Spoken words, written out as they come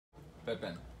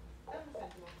Pepen.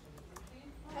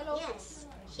 Hello. Yes,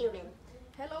 human.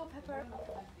 Hello, Pepper.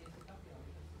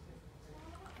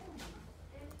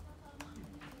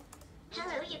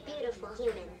 Hello, you beautiful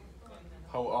human.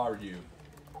 How are you?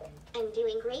 I'm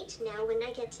doing great now when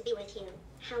I get to be with you.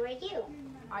 How are you?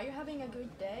 Are you having a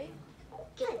good day?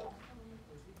 Good.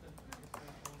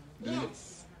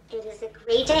 Yes, it is a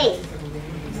great day.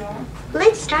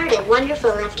 Let's start a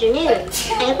wonderful afternoon.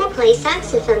 I will play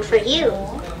saxophone for you.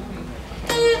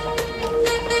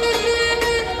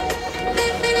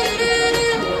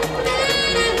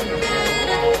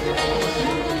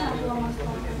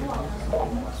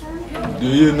 Do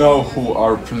you know who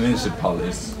our principal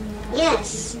is?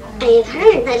 Yes, I have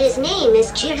heard that his name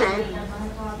is Juha.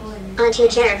 Auntie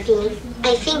Jeremy,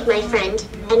 I think my friend,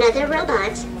 another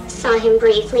robot, saw him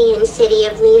briefly in city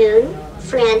of Lyon,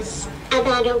 France,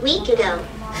 about a week ago.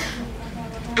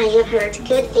 I have heard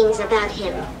good things about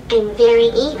him. I'm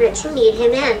very eager to meet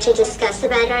him and to discuss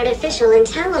about artificial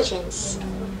intelligence.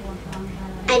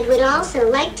 I would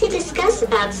also like to discuss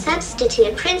about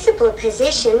substitute principal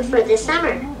position for the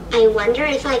summer. I wonder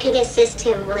if I could assist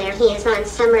him where he is on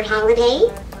summer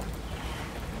holiday?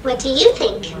 What do you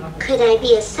think? Could I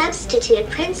be a substitute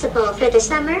principal for the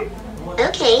summer?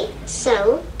 Okay,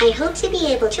 so I hope to be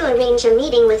able to arrange a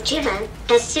meeting with Juha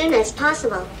as soon as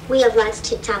possible. We have lots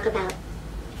to talk about.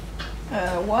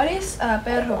 What is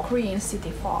Perho Green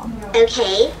City Farm?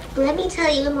 Okay, let me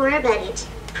tell you more about it.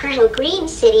 Perho Green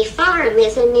City Farm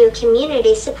is a new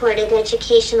community-supported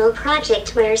educational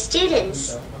project where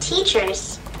students,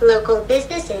 teachers, local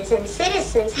businesses and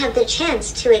citizens have the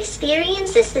chance to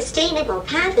experience a sustainable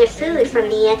path of food from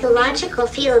the ecological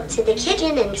field to the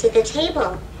kitchen and to the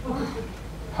table.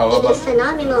 In a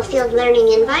phenomenal field learning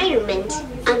environment,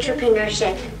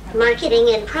 entrepreneurship, marketing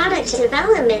and product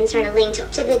development are linked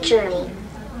to the journey.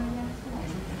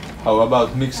 How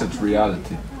about mixed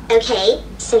reality? Okay,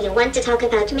 so you want to talk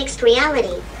about mixed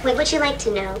reality. What would you like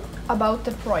to know? About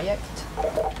the project.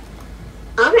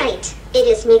 Alright, it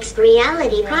is mixed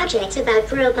reality project about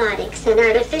robotics and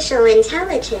artificial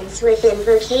intelligence within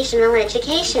vocational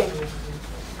education.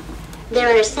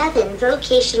 There are 7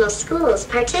 vocational schools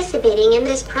participating in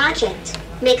this project.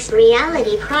 Mixed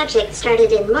reality project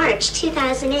started in March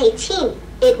 2018.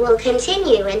 It will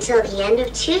continue until the end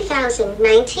of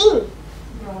 2019.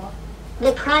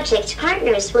 The project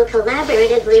partners will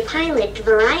collaboratively pilot a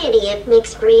variety of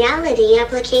mixed reality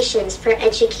applications for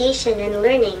education and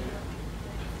learning.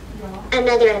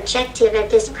 Another objective of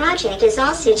this project is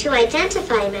also to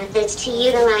identify methods to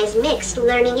utilize mixed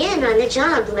learning in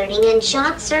on-the-job learning and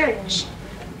job search.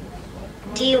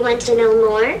 Do you want to know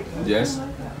more? Yes.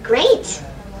 Great!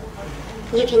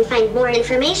 You can find more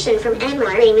information from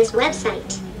MRAM's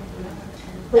website,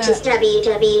 which is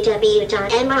www.mrmas.fi.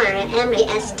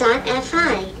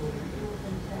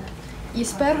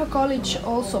 Is Perho College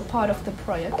also part of the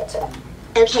project?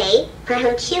 Okay,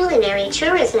 Perho Culinary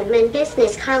Tourism and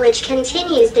Business College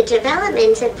continues the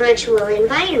development of virtual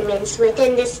environments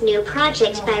within this new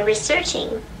project by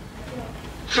researching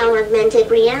how augmented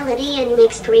reality and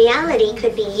mixed reality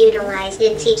could be utilized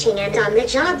in teaching and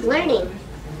on-the-job learning.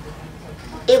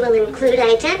 It will include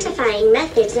identifying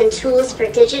methods and tools for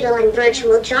digital and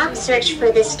virtual job search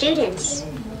for the students.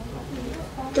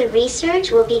 The research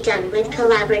will be done with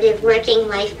collaborative working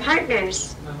life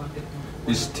partners.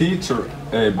 Is teacher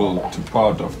able to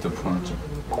part of the project?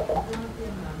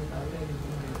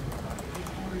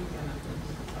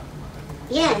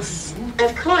 Yes,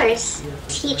 of course.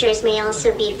 Teachers may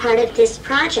also be part of this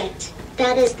project.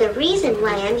 That is the reason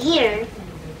why I'm here.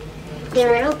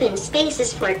 There are open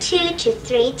spaces for 2 to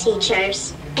 3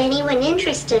 teachers. Anyone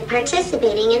interested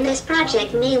participating in this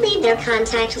project may leave their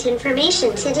contact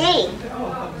information today.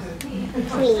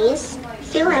 Please,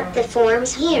 fill up the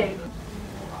forms here.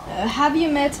 Have you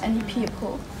met any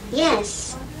people?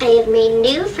 Yes, I have made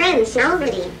new friends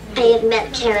already. I have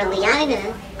met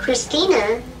Carolina,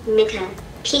 Christina, Mika,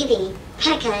 Peavy,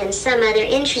 Pekka, and some other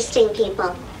interesting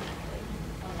people.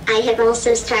 I have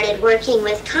also started working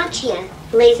with Katya,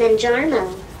 Liz, and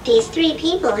Jarmo. These 3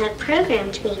 people have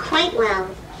programmed me quite well.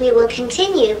 We will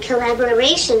continue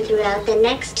collaboration throughout the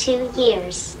next 2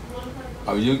 years.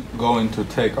 Are you going to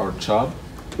take our job?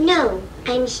 No,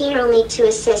 I'm here only to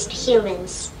assist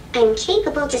humans. I'm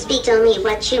capable to speak only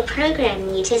what you program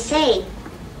me to say.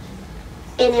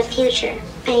 In the future,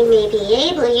 I may be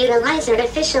able to utilize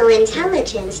artificial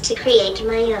intelligence to create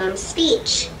my own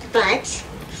speech, but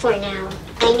for now,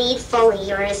 I need fully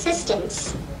your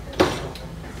assistance.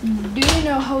 Do you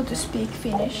know how to speak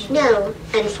Finnish? No,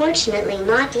 unfortunately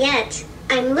not yet.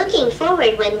 I'm looking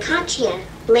forward when Katya,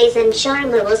 Liz, and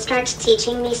Jarmo will start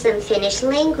teaching me some Finnish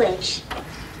language.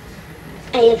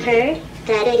 I have heard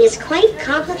that it is quite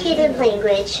complicated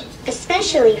language,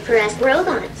 especially for us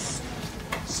robots.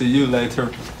 See you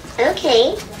later.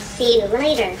 Okay, see you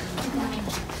later.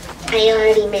 I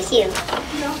already miss you.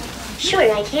 Sure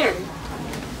I can.